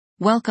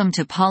Welcome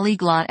to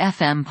Polyglot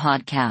FM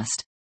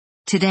podcast.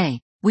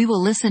 Today, we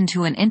will listen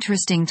to an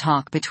interesting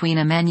talk between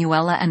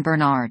Emanuela and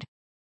Bernard.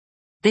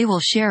 They will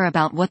share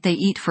about what they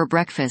eat for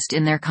breakfast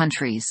in their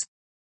countries.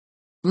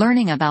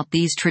 Learning about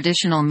these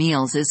traditional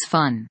meals is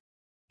fun.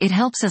 It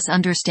helps us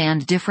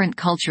understand different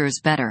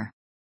cultures better.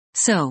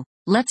 So,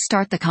 let's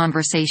start the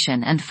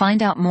conversation and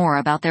find out more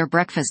about their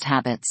breakfast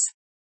habits.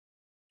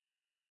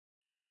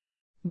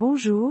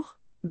 Bonjour,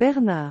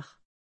 Bernard.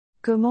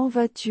 Comment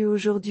vas-tu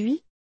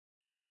aujourd'hui?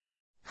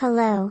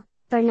 Hello,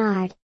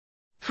 Bernard.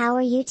 How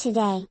are you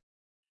today?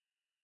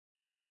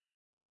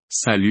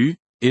 Salut,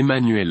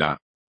 Emanuela.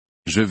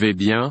 Je vais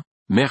bien,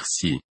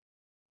 merci.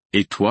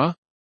 Et toi?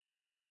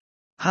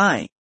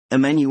 Hi,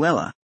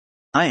 Emanuela.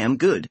 I am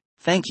good,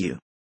 thank you.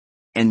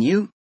 And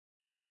you?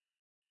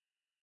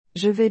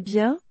 Je vais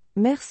bien,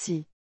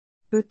 merci.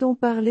 Peut-on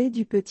parler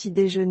du petit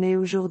déjeuner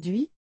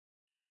aujourd'hui?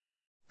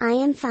 I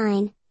am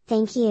fine,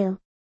 thank you.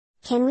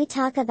 Can we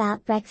talk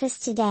about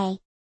breakfast today?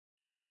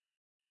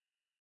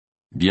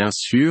 Bien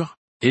sûr,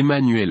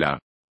 Emanuela.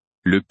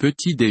 Le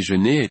petit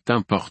déjeuner est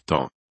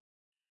important.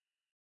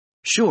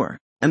 Sure,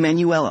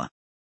 Emanuela.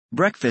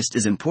 Breakfast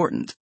is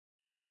important.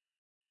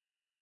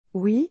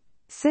 Oui,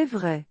 c'est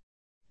vrai.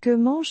 Que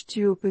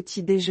manges-tu au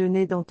petit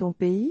déjeuner dans ton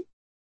pays?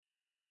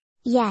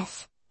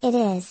 Yes, it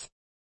is.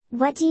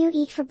 What do you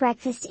eat for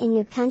breakfast in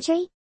your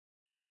country?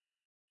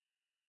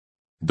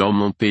 Dans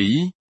mon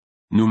pays,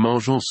 nous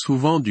mangeons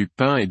souvent du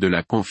pain et de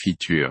la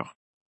confiture.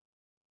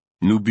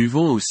 Nous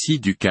buvons aussi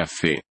du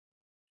café.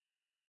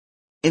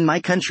 In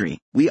my country,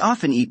 we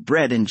often eat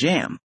bread and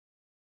jam.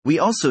 We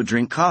also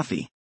drink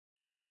coffee.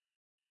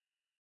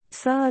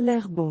 Ça a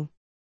l'air bon.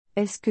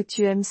 Est-ce que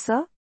tu aimes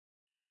ça?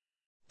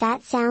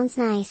 That sounds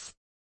nice.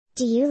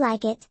 Do you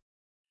like it?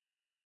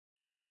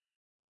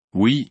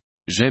 Oui,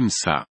 j'aime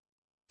ça.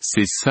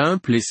 C'est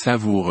simple et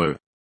savoureux.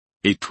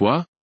 Et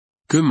toi?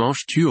 Que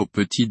manges-tu au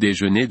petit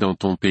déjeuner dans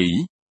ton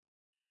pays?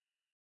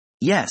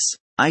 Yes,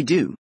 I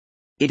do.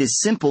 It is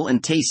simple and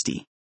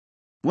tasty.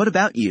 What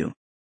about you?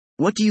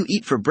 What do you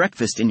eat for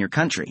breakfast in your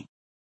country?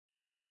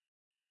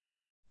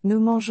 Nous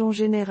mangeons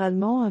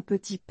généralement un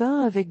petit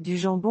pain avec du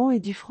jambon et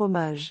du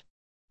fromage.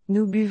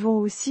 Nous buvons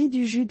aussi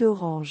du jus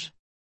d'orange.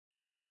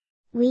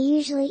 We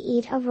usually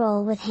eat a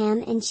roll with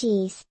ham and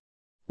cheese.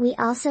 We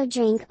also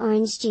drink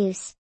orange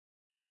juice.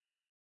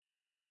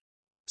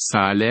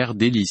 Ça a l'air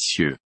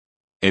délicieux.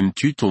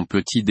 Aimes-tu ton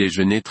petit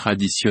déjeuner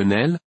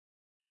traditionnel?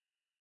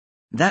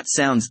 That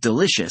sounds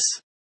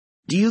delicious.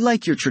 Do you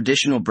like your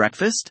traditional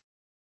breakfast?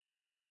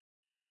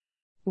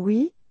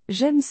 Oui,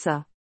 j'aime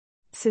ça.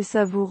 C'est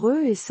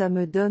savoureux et ça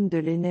me donne de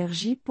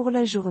l'énergie pour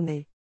la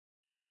journée.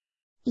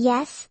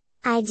 Yes,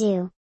 I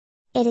do.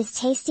 It is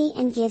tasty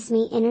and gives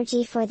me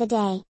energy for the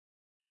day.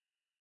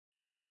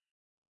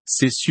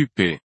 C'est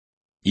super.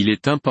 Il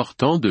est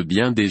important de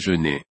bien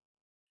déjeuner.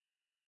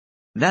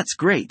 That's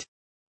great.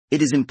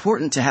 It is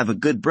important to have a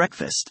good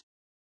breakfast.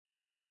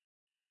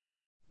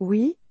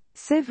 Oui,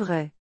 c'est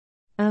vrai.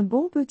 Un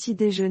bon petit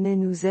déjeuner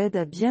nous aide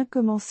à bien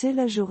commencer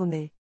la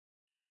journée.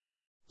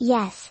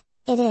 Yes,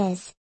 it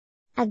is.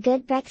 A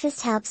good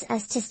breakfast helps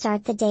us to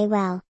start the day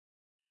well.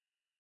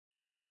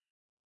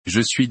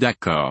 Je suis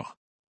d'accord.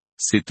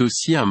 C'est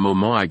aussi un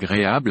moment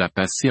agréable à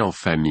passer en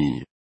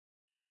famille.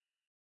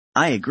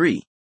 I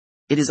agree.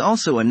 It is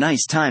also a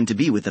nice time to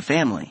be with the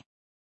family.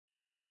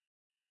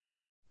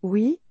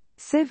 Oui,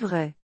 c'est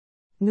vrai.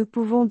 Nous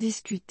pouvons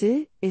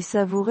discuter et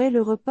savourer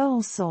le repas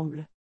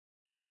ensemble.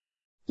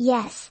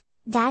 Yes,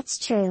 that's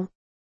true.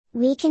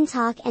 We can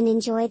talk and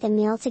enjoy the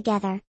meal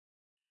together.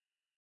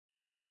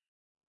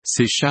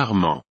 C'est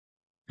charmant.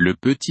 Le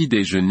petit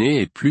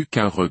déjeuner est plus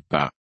qu'un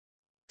repas.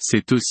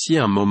 C'est aussi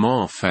un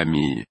moment en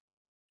famille.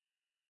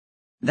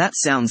 That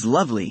sounds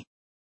lovely.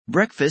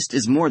 Breakfast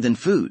is more than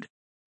food.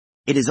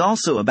 It is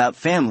also about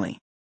family.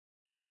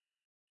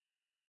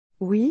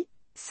 Oui,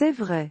 c'est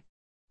vrai.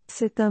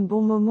 C'est un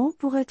bon moment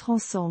pour être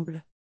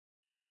ensemble.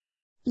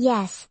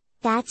 Yes,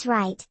 that's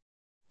right.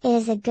 It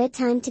is a good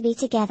time to be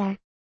together.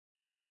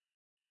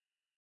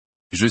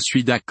 Je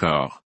suis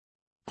d'accord.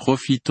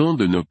 Profitons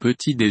de nos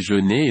petits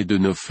déjeuners et de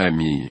nos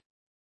familles.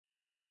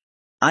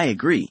 I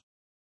agree.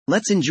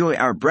 Let's enjoy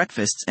our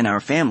breakfasts and our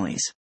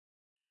families.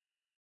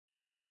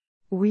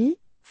 Oui,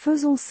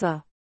 faisons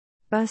ça.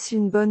 Passe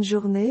une bonne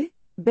journée,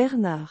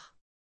 Bernard.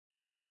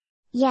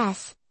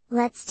 Yes,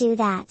 let's do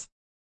that.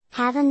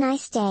 Have a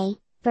nice day,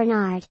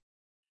 Bernard.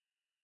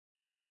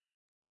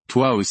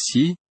 Toi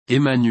aussi,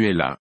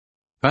 Emanuela.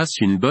 Passe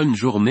une bonne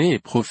journée et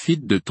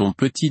profite de ton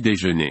petit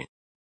déjeuner.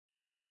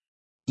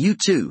 You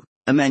too,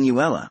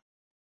 Emanuela.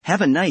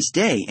 Have a nice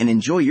day and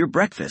enjoy your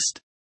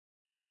breakfast.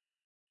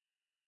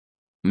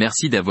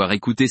 Merci d'avoir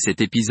écouté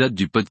cet épisode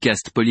du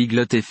podcast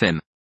Polyglotte FM.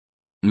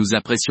 Nous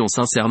apprécions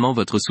sincèrement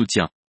votre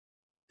soutien.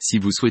 Si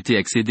vous souhaitez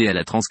accéder à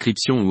la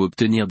transcription ou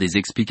obtenir des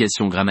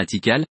explications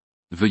grammaticales,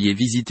 veuillez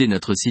visiter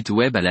notre site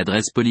web à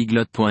l'adresse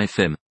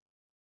polyglotte.fm.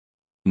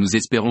 Nous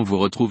espérons vous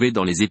retrouver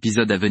dans les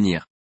épisodes à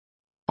venir.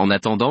 En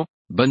attendant,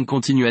 bonne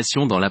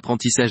continuation dans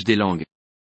l'apprentissage des langues.